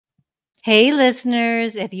Hey,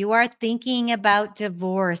 listeners, if you are thinking about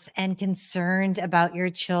divorce and concerned about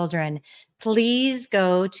your children, please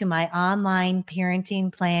go to my online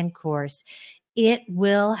parenting plan course. It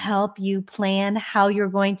will help you plan how you're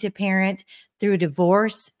going to parent through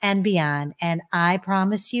divorce and beyond. And I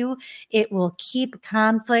promise you, it will keep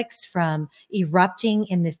conflicts from erupting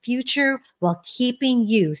in the future while keeping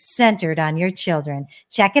you centered on your children.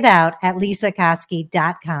 Check it out at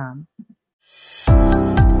lisakoski.com.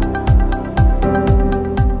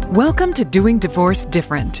 Welcome to Doing Divorce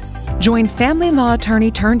Different. Join family law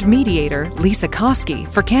attorney turned mediator Lisa Koski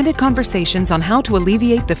for candid conversations on how to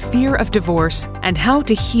alleviate the fear of divorce and how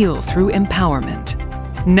to heal through empowerment.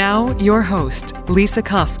 Now, your host, Lisa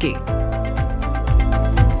Koski.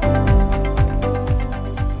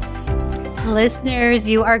 Listeners,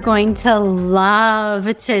 you are going to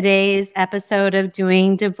love today's episode of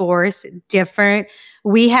Doing Divorce Different.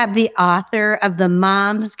 We have the author of The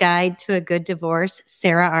Mom's Guide to a Good Divorce,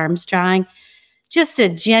 Sarah Armstrong, just a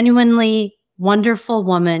genuinely wonderful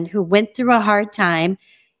woman who went through a hard time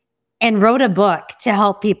and wrote a book to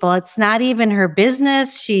help people. It's not even her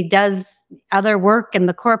business. She does other work in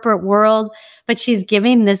the corporate world, but she's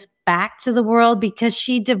giving this back to the world because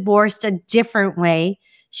she divorced a different way.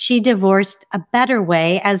 She divorced a better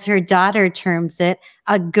way, as her daughter terms it,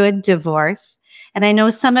 a good divorce. And I know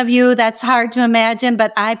some of you, that's hard to imagine,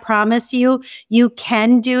 but I promise you, you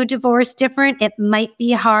can do divorce different. It might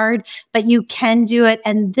be hard, but you can do it.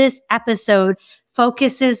 And this episode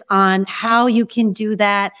focuses on how you can do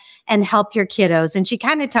that and help your kiddos. And she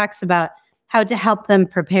kind of talks about how to help them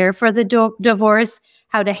prepare for the divorce,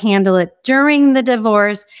 how to handle it during the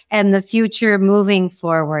divorce, and the future moving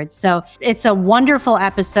forward. So it's a wonderful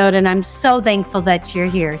episode, and I'm so thankful that you're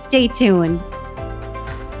here. Stay tuned.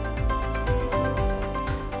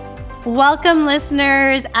 Welcome,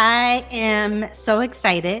 listeners. I am so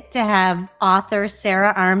excited to have author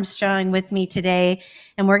Sarah Armstrong with me today,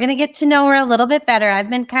 and we're going to get to know her a little bit better. I've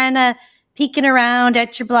been kind of peeking around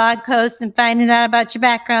at your blog posts and finding out about your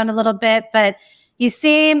background a little bit, but you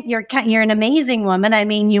seem you're an amazing woman. I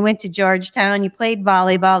mean, you went to Georgetown, you played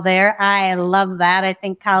volleyball there. I love that. I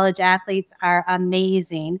think college athletes are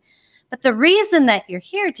amazing. But the reason that you're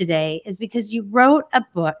here today is because you wrote a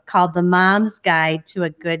book called The Mom's Guide to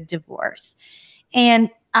a Good Divorce.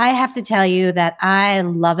 And I have to tell you that I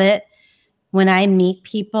love it when I meet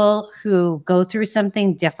people who go through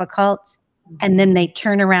something difficult and then they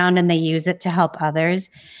turn around and they use it to help others.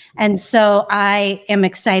 And so I am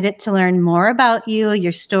excited to learn more about you,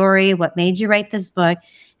 your story, what made you write this book,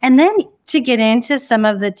 and then to get into some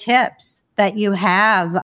of the tips that you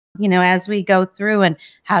have, as we go through and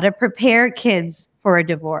how to prepare kids for a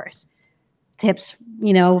divorce. Tips,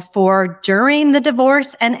 for during the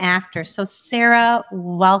divorce and after. So Sarah,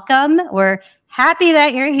 welcome. We're happy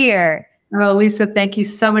that you're here. Oh, Lisa, thank you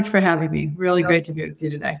so much for having me. Really great to be with you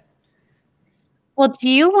today. Well, do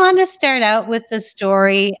you want to start out with the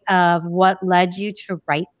story of what led you to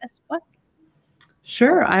write this book?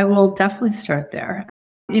 Sure, I will definitely start there.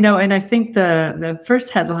 And I think the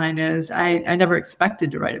first headline is I never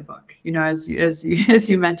expected to write a book. As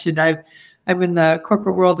you mentioned, I'm in the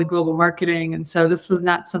corporate world of global marketing, and so this was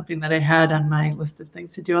not something that I had on my list of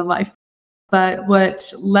things to do in life. But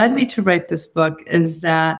what led me to write this book is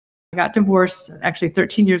that I got divorced actually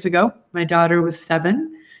 13 years ago. My daughter was 7.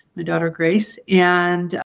 My daughter, Grace.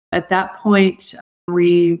 And at that point,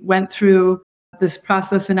 we went through this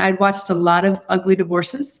process, and I'd watched a lot of ugly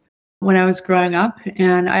divorces when I was growing up.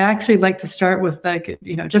 And I actually like to start with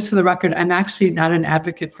just for the record, I'm actually not an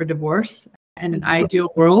advocate for divorce. In an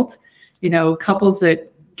ideal world, couples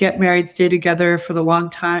that get married, stay together for the long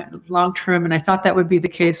term. And I thought that would be the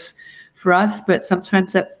case for us, but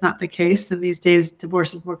sometimes that's not the case. And these days,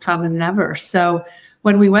 divorce is more common than ever. So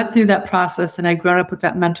when we went through that process, and I'd grown up with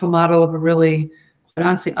that mental model of a really, quite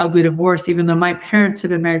honestly, ugly divorce, even though my parents had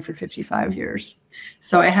been married for 55 years.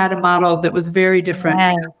 So I had a model that was very different.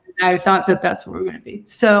 Yeah. I thought that that's where we're going to be.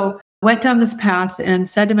 So went down this path and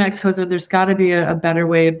said to my ex-husband, there's got to be a better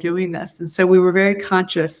way of doing this. And so we were very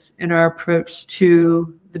conscious in our approach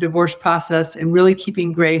to the divorce process and really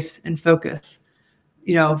keeping grace and focus,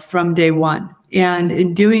 from day one. And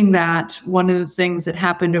in doing that, one of the things that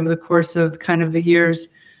happened over the course of kind of the years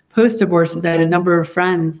post-divorce is I had a number of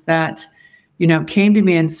friends that, came to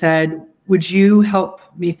me and said, would you help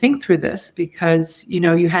me think through this? Because,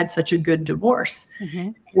 you had such a good divorce.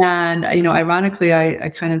 Mm-hmm. And, ironically, I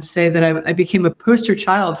kind of say that I became a poster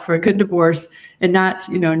child for a good divorce and not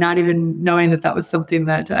even knowing that was something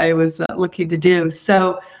that I was looking to do.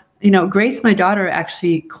 So, Grace, my daughter,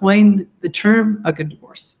 actually coined the term a good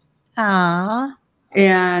divorce. Ah,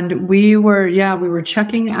 And we were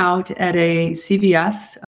checking out at a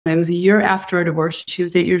CVS. It was a year after our divorce. She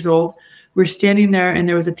was 8 years old. We're standing there, and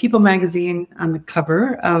there was a People magazine on the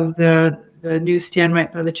cover of the newsstand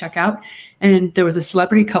right by the checkout. And there was a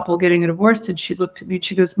celebrity couple getting a divorce. And she looked at me and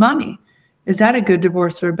she goes, "Mommy, is that a good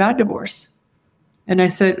divorce or a bad divorce?" And I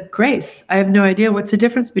said, "Grace, I have no idea. What's the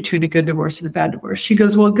difference between a good divorce and a bad divorce?" She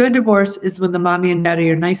goes, "Well, a good divorce is when the mommy and daddy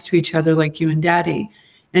are nice to each other like you and daddy.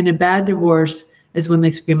 And a bad divorce is when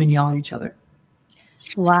they scream and yell at each other."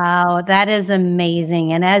 Wow, that is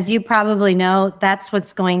amazing. And as you probably know, that's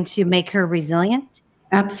what's going to make her resilient.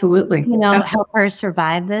 Absolutely. Help her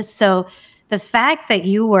survive this. So the fact that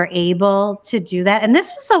you were able to do that, and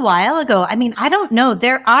this was a while ago. I mean, I don't know.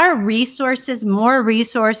 There are more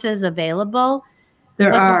resources available.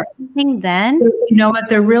 There are. Then? You know what?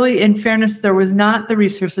 There really, in fairness, there was not the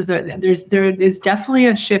resources. There is definitely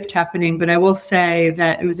a shift happening, but I will say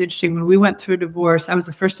that it was interesting. When we went through a divorce, I was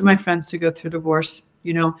the first of my friends to go through a divorce.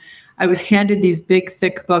 I was handed these big,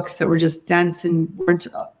 thick books that were just dense and weren't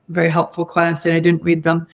very helpful, quite honestly, and I didn't read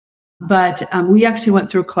them. But we actually went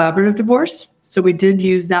through a collaborative divorce. So we did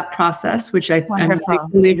use that process, which I'm a big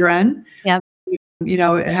believer in. Yep.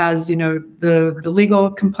 It has, the legal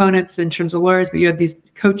components in terms of lawyers, but you have these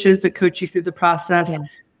coaches that coach you through the process. Yeah.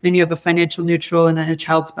 Then you have a financial neutral and then a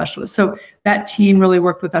child specialist. So that team really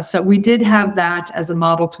worked with us. So we did have that as a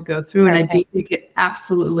model to go through. And I do think it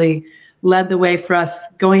absolutely led the way for us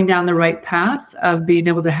going down the right path of being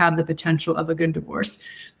able to have the potential of a good divorce.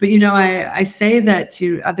 But, I say that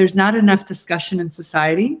there's not enough discussion in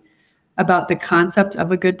society about the concept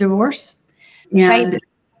of a good divorce. And,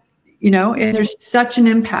 and there's such an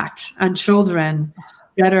impact on children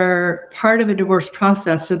that are part of a divorce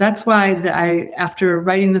process. So that's why after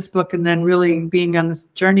writing this book and then really being on this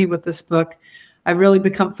journey with this book, I've really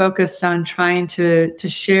become focused on trying to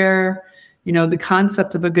share the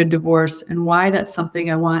concept of a good divorce and why that's something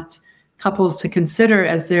I want couples to consider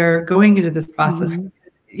as they're going into this process.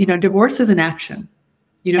 Mm-hmm. Divorce is an action.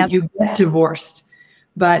 You get divorced,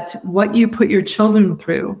 but what you put your children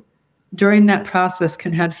through during that process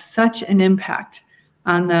can have such an impact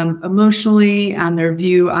on them emotionally, on their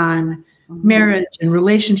view on marriage and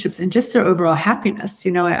relationships and just their overall happiness.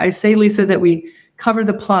 I say, Lisa, that we cover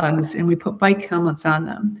the plugs and we put bike helmets on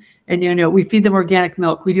them. And, we feed them organic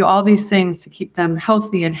milk. We do all these things to keep them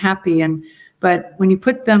healthy and happy. But when you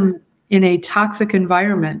put them in a toxic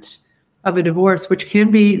environment of a divorce, which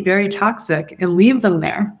can be very toxic, and leave them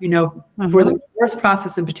there, for the divorce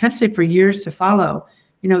process and potentially for years to follow,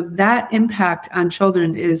 that impact on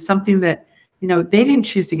children is something that, they didn't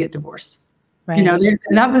choose to get divorced. Right.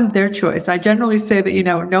 That was their choice. I generally say that,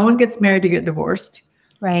 no one gets married to get divorced.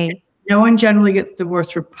 Right. No one generally gets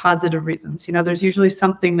divorced for positive reasons. There's usually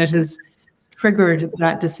something that has triggered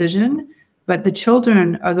that decision, but the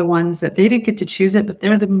children are the ones that they didn't get to choose it, but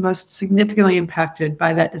they're the most significantly impacted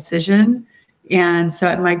by that decision. And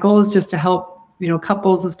so my goal is just to help,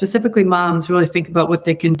 couples and specifically moms really think about what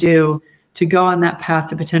they can do to go on that path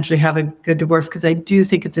to potentially have a good divorce, because I do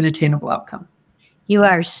think it's an attainable outcome. You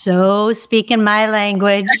are so speaking my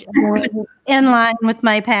language, in line with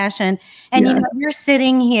my passion. And you're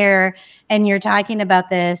sitting here and you're talking about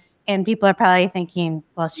this, and people are probably thinking,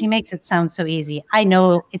 well, she makes it sound so easy. I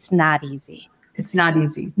know it's not easy. It's not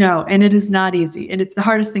easy. No, and it is not easy. And it's the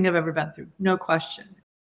hardest thing I've ever been through, no question.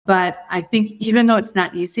 But I think even though it's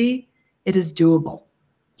not easy, it is doable.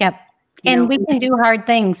 Yep. And we can do hard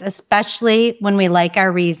things, especially when we like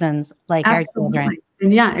our reasons, like absolutely. Our children.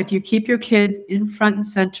 And if you keep your kids in front and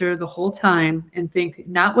center the whole time and think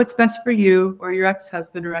not what's best for you or your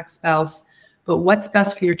ex-husband or ex-spouse, but what's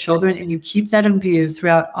best for your children, and you keep that in view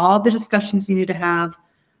throughout all the discussions you need to have,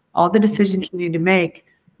 all the decisions you need to make,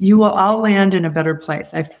 you will all land in a better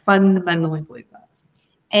place. I fundamentally believe that.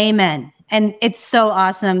 Amen. And it's so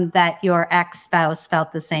awesome that your ex-spouse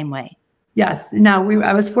felt the same way. Yes. Now,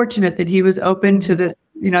 I was fortunate that he was open to this,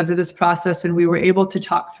 to this process, and we were able to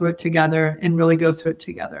talk through it together and really go through it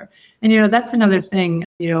together. And, that's another thing,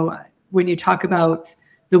 when you talk about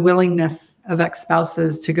the willingness of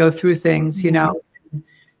ex-spouses to go through things, in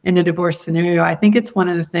a divorce scenario, I think it's one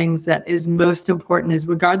of the things that is most important is,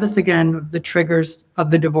 regardless, again, of the triggers of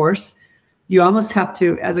the divorce, you almost have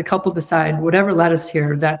to, as a couple, decide whatever led us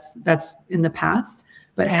here, that's in the past.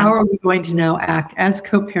 But how are we going to now act as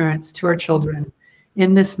co-parents to our children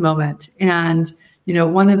in this moment? And,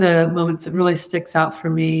 one of the moments that really sticks out for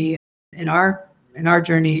me in our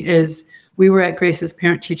journey is we were at Grace's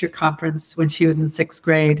parent-teacher conference when she was in 6th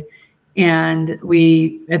grade. And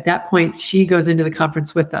at that point, she goes into the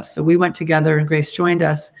conference with us. So we went together and Grace joined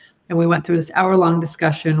us, and we went through this hour-long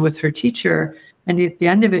discussion with her teacher And at the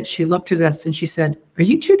end of it, she looked at us and she said, "Are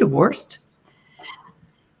you two divorced?"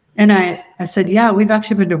 And I said, "Yeah, we've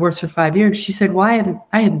actually been divorced for 5 years." She said, "Why?"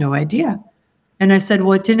 I had no idea. And I said,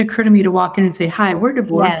 "Well, it didn't occur to me to walk in and say, 'Hi, we're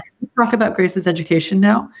divorced.' Yes. Let's talk about Grace's education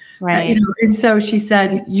now." Right. And so she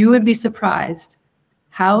said, "You would be surprised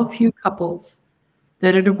how few couples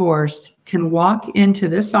that are divorced can walk into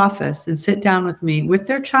this office and sit down with me with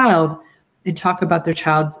their child and talk about their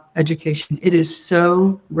child's education. It is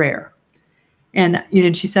so rare." And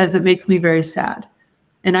she says, "It makes me very sad."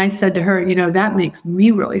 And I said to her, "That makes me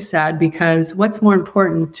really sad, because what's more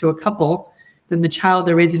important to a couple than the child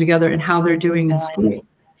they're raising together and how they're doing in school?"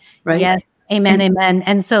 Right? Yes. Amen. Amen.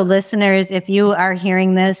 And so listeners, if you are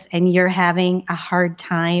hearing this and you're having a hard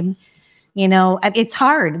time, it's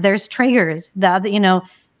hard. There's triggers.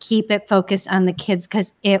 Keep it focused on the kids,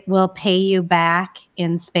 because it will pay you back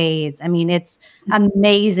in spades. I mean, it's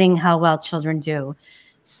amazing how well children do.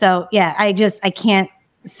 So yeah, I can't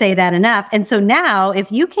say that enough. And so now,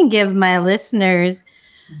 if you can give my listeners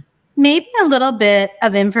maybe a little bit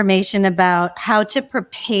of information about how to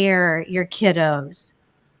prepare your kiddos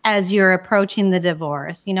as you're approaching the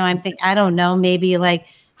divorce. I don't know, maybe like,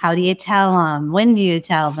 how do you tell them? When do you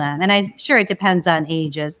tell them? And I'm sure it depends on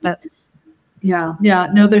ages, but Yeah.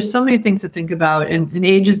 No, there's so many things to think about, and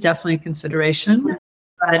age is definitely a consideration.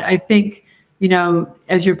 But I think,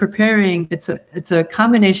 as you're preparing, it's a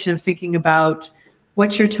combination of thinking about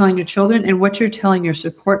what you're telling your children and what you're telling your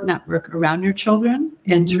support network around your children,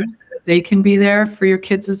 and they can be there for your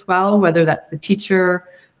kids as well, whether that's the teacher,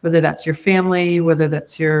 whether that's your family, whether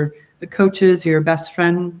that's the coaches, your best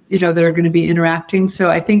friends, that are going to be interacting. So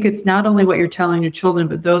I think it's not only what you're telling your children,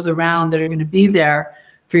 but those around that are going to be there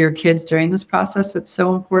for your kids during this process that's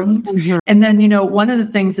so important. And then, one of the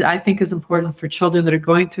things that I think is important for children that are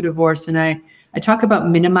going through divorce, and I talk about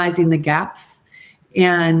minimizing the gaps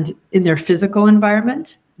and in their physical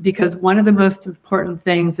environment, because one of the most important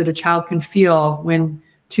things that a child can feel when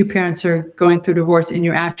two parents are going through divorce and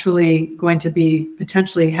you're actually going to be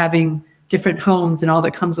potentially having different homes and all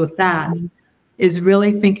that comes with that, is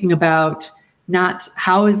really thinking about not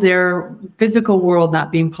how is their physical world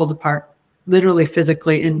not being pulled apart, literally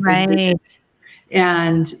physically. And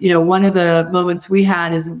one of the moments we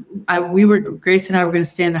had is Grace and I were going to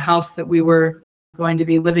stay in the house that we were going to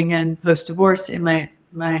be living in post-divorce, and my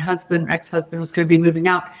ex-husband was going to be moving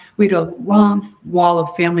out. We had a long wall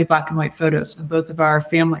of family black and white photos of both of our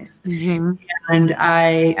families. And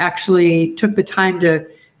I actually took the time to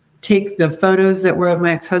take the photos that were of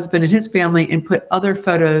my ex-husband and his family and put other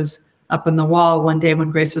photos up on the wall one day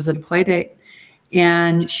when Grace was at a play date.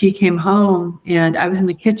 And she came home, and I was in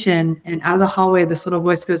the kitchen, and out of the hallway, this little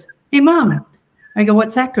voice goes, "Hey, Mom." I go,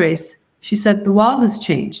 "What's that, Grace?" She said, "The wall has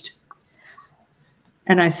changed."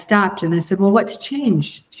 And I stopped and I said, "Well, what's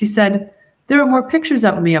changed?" She said, "There are more pictures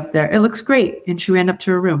of me up there. It looks great." And she ran up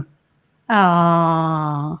to her room.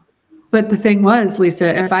 Oh. But the thing was,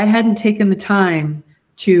 Lisa, if I hadn't taken the time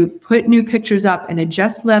to put new pictures up and had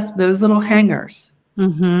just left those little hangers,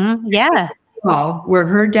 yeah, where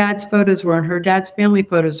her dad's photos were and her dad's family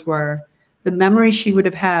photos were, the memory she would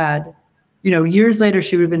have had, years later,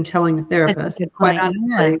 she would have been telling the therapist. Quite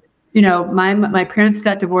honestly, my parents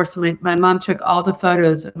got divorced, and my mom took all the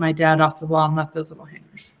photos of my dad off the wall and left those little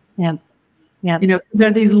hangers. Yep. There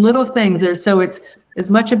are these little things there. So it's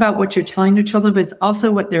as much about what you're telling your children, but it's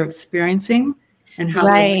also what they're experiencing and how.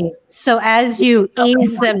 Right. So as you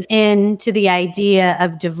ease them into the idea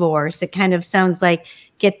of divorce, it kind of sounds like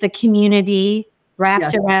get the community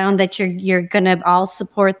wrapped around that you're going to all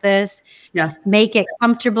support this. Yes. Make it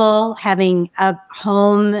comfortable, having a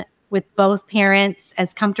home with both parents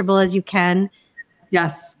as comfortable as you can.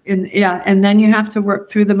 Yes. And then you have to work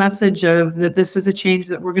through the message of that this is a change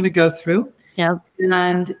that we're going to go through. Yep.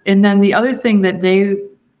 And then the other thing that they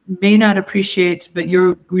may not appreciate, but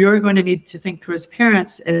you're going to need to think through as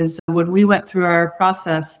parents, is when we went through our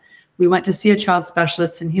process, we went to see a child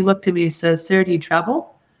specialist, and he looked at me and says, "Sarah, do you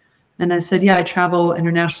travel?" And I said, "Yeah, I travel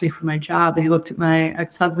internationally for my job." And he looked at my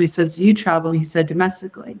ex-husband, he says, "Do you travel?" And he said,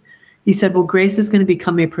 "Domestically." He said, "Well, Grace is going to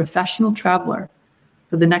become a professional traveler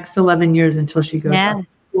for the next 11 years until she goes off to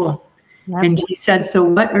school." Yep. And he said, "So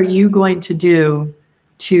what are you going to do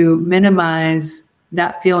to minimize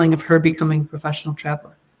that feeling of her becoming a professional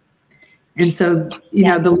traveler?" And so,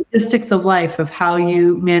 the logistics of life, of how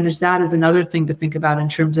you manage that, is another thing to think about in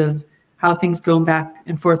terms of how things go back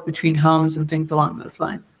and forth between homes and things along those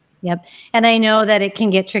lines. Yep. And I know that it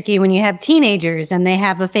can get tricky when you have teenagers and they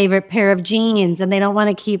have a favorite pair of jeans and they don't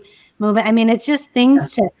want to keep moving. I mean, it's just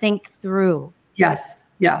things to think through. Yes.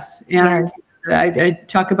 And I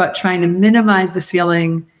talk about trying to minimize the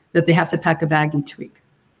feeling that they have to pack a bag each week.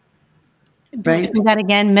 right? Say that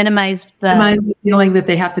again, minimize Minimize the feeling that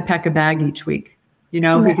they have to pack a bag each week,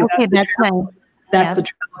 because okay, that's nice. that's the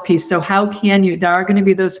travel piece. So how can you, there are going to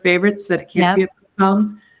be those favorites that can't be at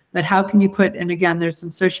homes, but how can you put, and again, there's some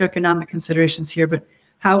socioeconomic considerations here, but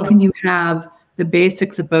how can you have the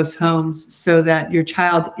basics of both homes so that your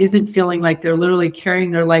child isn't feeling like they're literally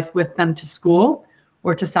carrying their life with them to school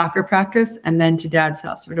or to soccer practice and then to dad's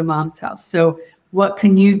house or to mom's house? So what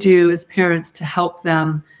can you do as parents to help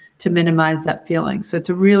them to minimize that feeling? So it's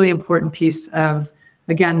a really important piece of,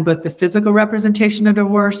 again, both the physical representation of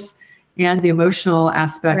divorce and the emotional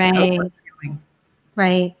aspect of the feeling.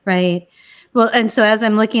 Right. Well, and so as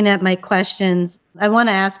I'm looking at my questions, I want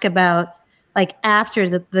to ask about like after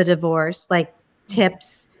the divorce, like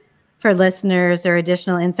tips for listeners or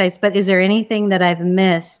additional insights. But is there anything that I've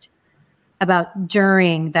missed about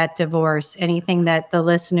during that divorce? Anything that the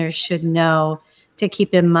listeners should know to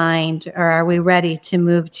keep in mind? Or are we ready to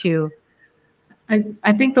move to?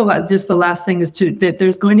 I think the last thing is that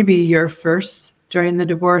there's going to be a year first during the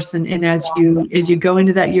divorce, and as you go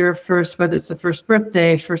into that year first, whether it's the first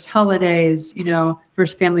birthday, first holidays,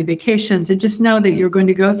 first family vacations, and just know that you're going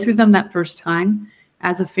to go through them that first time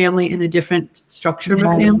as a family in a different structure of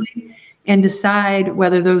a family, and decide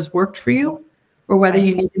whether those worked for you or whether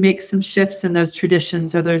you need to make some shifts in those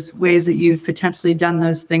traditions or those ways that you've potentially done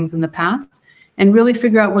those things in the past, and really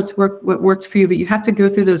figure out what works for you. But you have to go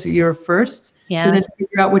through those year first to then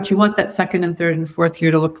figure out what you want that second and third and fourth year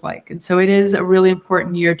to look like. And so it is a really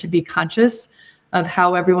important year to be conscious of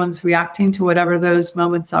how everyone's reacting to whatever those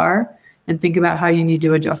moments are, and think about how you need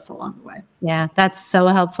to adjust along the way. Yeah, that's so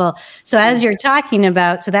helpful. So as you're talking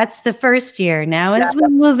about, so that's the first year. Now as we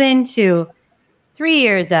move into 3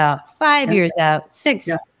 years out, 5 years out, 6,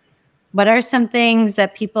 what are some things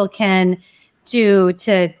that people can do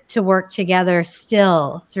to work together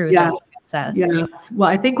still through this process? Yes. Well,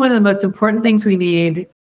 I think one of the most important things we need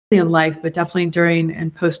in life, but definitely during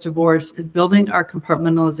and post-divorce, is building our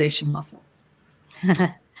compartmentalization muscle.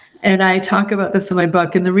 And I talk about this in my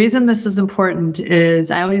book. And the reason this is important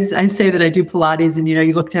is I say that I do Pilates, and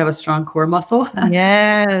you look to have a strong core muscle.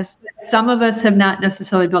 Yes. Some of us have not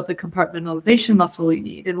necessarily built the compartmentalization muscle we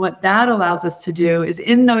need. And what that allows us to do is,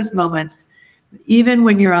 in those moments, even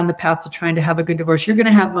when you're on the path to trying to have a good divorce, you're going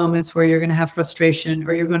to have moments where you're going to have frustration,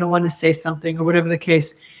 or you're going to want to say something, or whatever the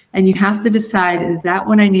case. And you have to decide, is that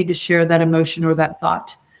when I need to share that emotion or that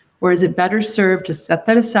thought? Or is it better served to set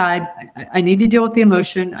that aside? I need to deal with the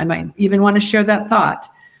emotion. I might even want to share that thought.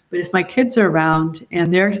 But if my kids are around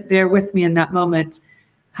and they're with me in that moment,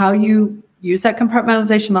 how you use that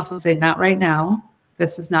compartmentalization muscle and say, not right now.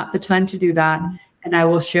 This is not the time to do that. And I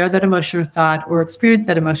will share that emotional thought or experience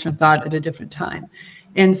that emotional thought at a different time.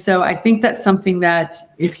 And so I think that's something that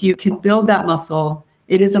if you can build that muscle,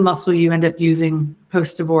 it is a muscle you end up using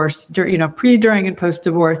post-divorce, pre, during, and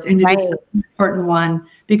post-divorce. And it is an important one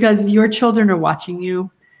because your children are watching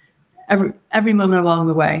you every moment along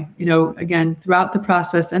the way, again, throughout the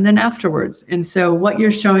process and then afterwards. And so what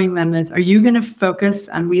you're showing them is, are you going to focus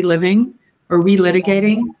on reliving or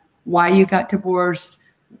relitigating why you got divorced,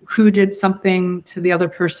 who did something to the other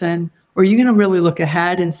person? Or are you going to really look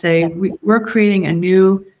ahead and say, we're creating a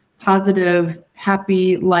new, positive,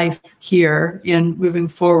 happy life here and moving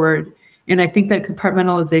forward? And I think that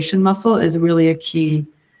compartmentalization muscle is really a key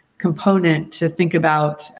component to think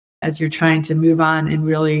about as you're trying to move on and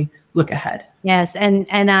really look ahead. Yes. And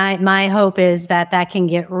my hope is that can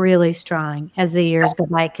get really strong as the years go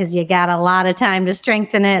by, because you got a lot of time to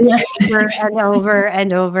strengthen it over and over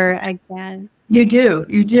and over again. You do.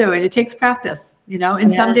 And it takes practice, and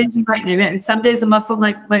some days you might, and some days the muscle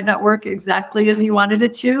might not work exactly as you wanted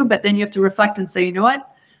it to, but then you have to reflect and say, you know what?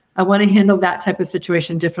 I want to handle that type of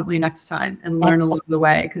situation differently next time and learn along the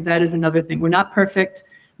way, because that is another thing. We're not perfect.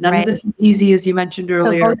 None of this is easy, as you mentioned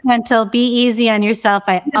earlier. So gentle, be easy on yourself.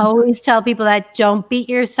 I always tell people that, don't beat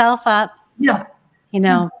yourself up. Yeah.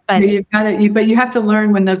 But you have to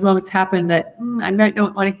learn when those moments happen that I might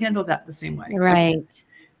not want to handle that the same way. Right.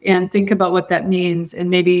 And think about what that means, and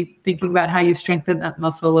maybe thinking about how you strengthen that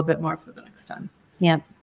muscle a little bit more for the next time. Yep.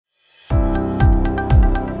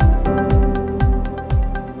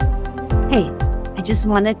 Hey, I just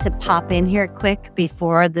wanted to pop in here quick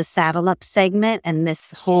before the Saddle Up segment and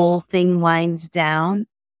this whole thing winds down.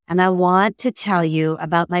 And I want to tell you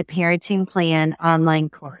about my Parenting Plan online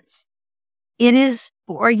course. It is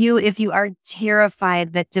for you if you are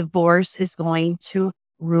terrified that divorce is going to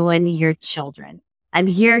ruin your children. I'm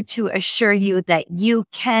here to assure you that you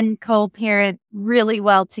can co-parent really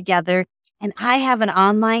well together. And I have an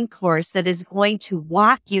online course that is going to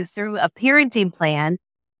walk you through a parenting plan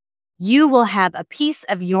you will have a piece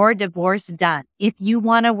of your divorce done. If you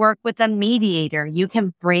want to work with a mediator, you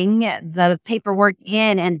can bring the paperwork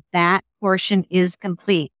in and that portion is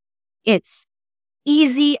complete. It's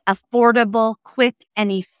easy, affordable, quick,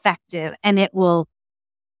 and effective, and it will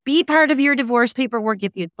be part of your divorce paperwork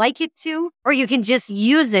if you'd like it to, or you can just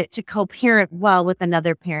use it to co-parent well with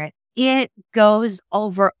another parent. It goes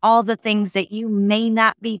over all the things that you may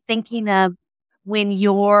not be thinking of when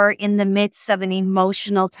you're in the midst of an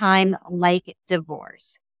emotional time like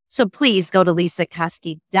divorce. So please go to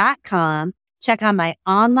lisakoski.com, check out my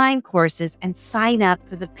online courses, and sign up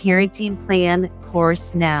for the Parenting Plan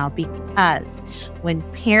course now, because when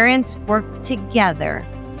parents work together,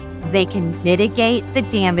 they can mitigate the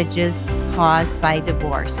damages caused by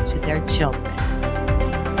divorce to their children.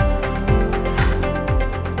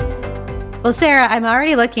 Well, Sarah, I'm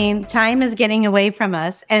already looking. Time is getting away from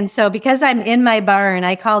us. And so because I'm in my barn,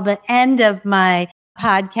 I call the end of my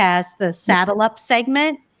podcast the Saddle Up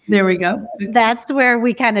segment. There we go. That's where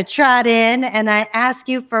we kind of trot in and I ask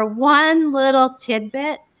you for one little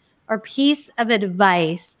tidbit or piece of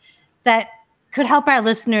advice that could help our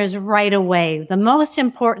listeners right away. The most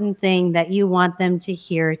important thing that you want them to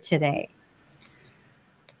hear today.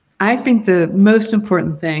 I think the most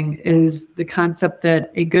important thing is the concept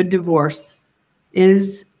that a good divorce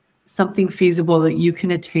is something feasible that you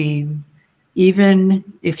can attain, even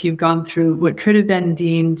if you've gone through what could have been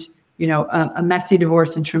deemed, a messy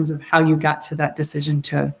divorce in terms of how you got to that decision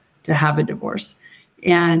to have a divorce.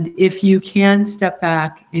 And if you can step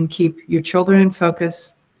back and keep your children in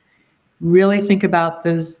focus, really think about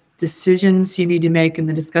those decisions you need to make and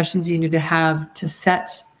the discussions you need to have to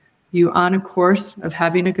set you on a course of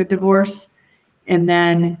having a good divorce, and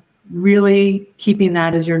then really keeping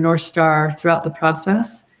that as your North Star throughout the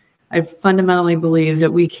process. I fundamentally believe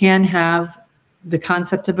that we can have the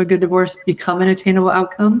concept of a good divorce become an attainable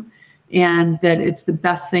outcome, and that it's the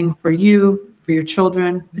best thing for you, for your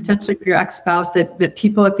children, potentially for your ex-spouse, that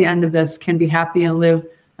people at the end of this can be happy and live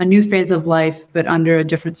a new phase of life, but under a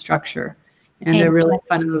different structure. And I really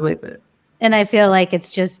fundamentally believe it. And I feel like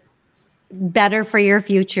it's just better for your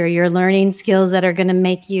future. You're learning skills that are going to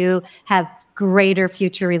make you have greater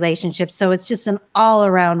future relationships. So it's just an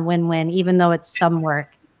all-around win-win, even though it's some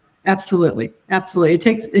work. Absolutely.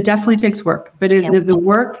 It definitely takes work, but the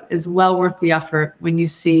work is well worth the effort when you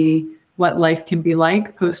see what life can be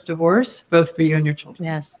like post-divorce, both for you and your children.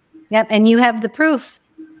 Yes. Yep. And you have the proof.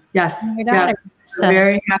 Yes. Your daughter. Yeah. So.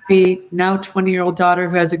 Very happy now 20-year-old daughter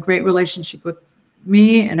who has a great relationship with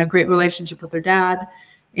me and a great relationship with her dad.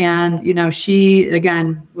 And, she,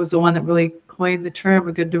 again, was the one that really coined the term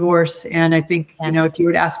a good divorce. And I think, if you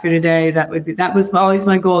were to ask her today, that was always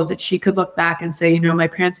my goal, is that she could look back and say, my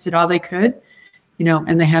parents did all they could,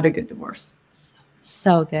 and they had a good divorce.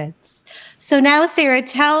 So good. So now, Sarah,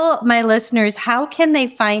 tell my listeners, how can they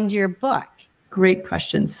find your book? Great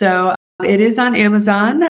question. So it is on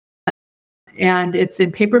Amazon. And it's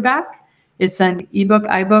in paperback, it's an ebook,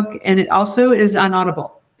 iBook, and it also is on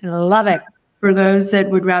Audible. Love it. For those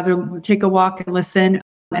that would rather take a walk and listen.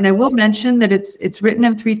 And I will mention that it's written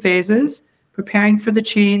in 3 phases: preparing for the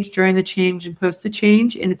change, during the change, and post the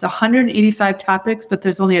change. And it's 185 topics, but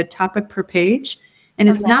there's only a topic per page. And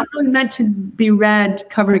it's not really meant to be read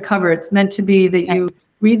cover to cover. It's meant to be that you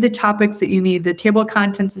read the topics that you need. The table of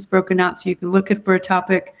contents is broken out so you can look at for a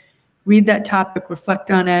topic, read that topic,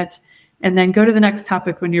 reflect on it, and then go to the next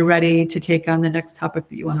topic when you're ready to take on the next topic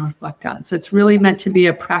that you want to reflect on. So it's really meant to be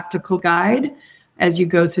a practical guide as you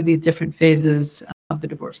go through these different phases of the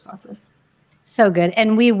divorce process. So good.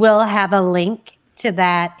 And we will have a link to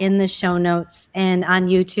that in the show notes, and on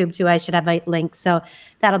YouTube too. I should have a link. So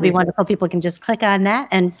that'll be wonderful. People can just click on that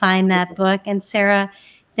and find that book. And Sarah,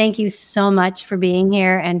 thank you so much for being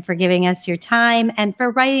here and for giving us your time and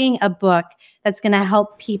for writing a book that's going to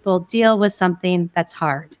help people deal with something that's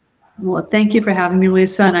hard. Well, thank you for having me,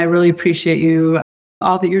 Lisa. And I really appreciate you,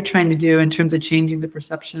 all that you're trying to do in terms of changing the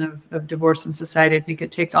perception of divorce in society. I think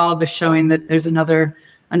it takes all of us showing that there's another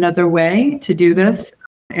way to do this,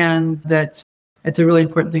 and that it's a really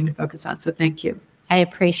important thing to focus on. So thank you. I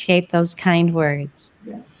appreciate those kind words.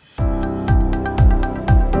 Yeah.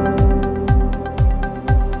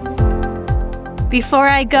 Before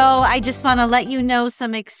I go, I just want to let you know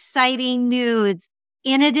some exciting news.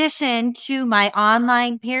 In addition to my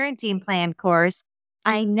online parenting plan course,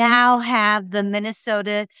 I now have the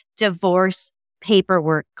Minnesota Divorce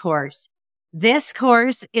Paperwork course. This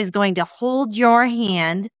course is going to hold your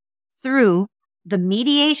hand through the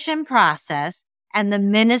mediation process and the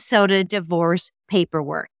Minnesota divorce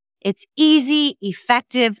paperwork. It's easy,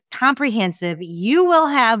 effective, comprehensive. You will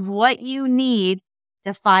have what you need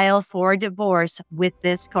to file for divorce with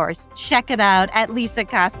this course. Check it out at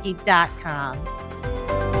lisakoski.com.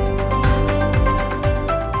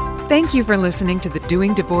 Thank you for listening to the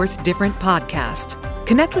Doing Divorce Different podcast.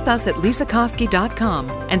 Connect with us at lisakoski.com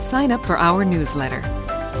and sign up for our newsletter.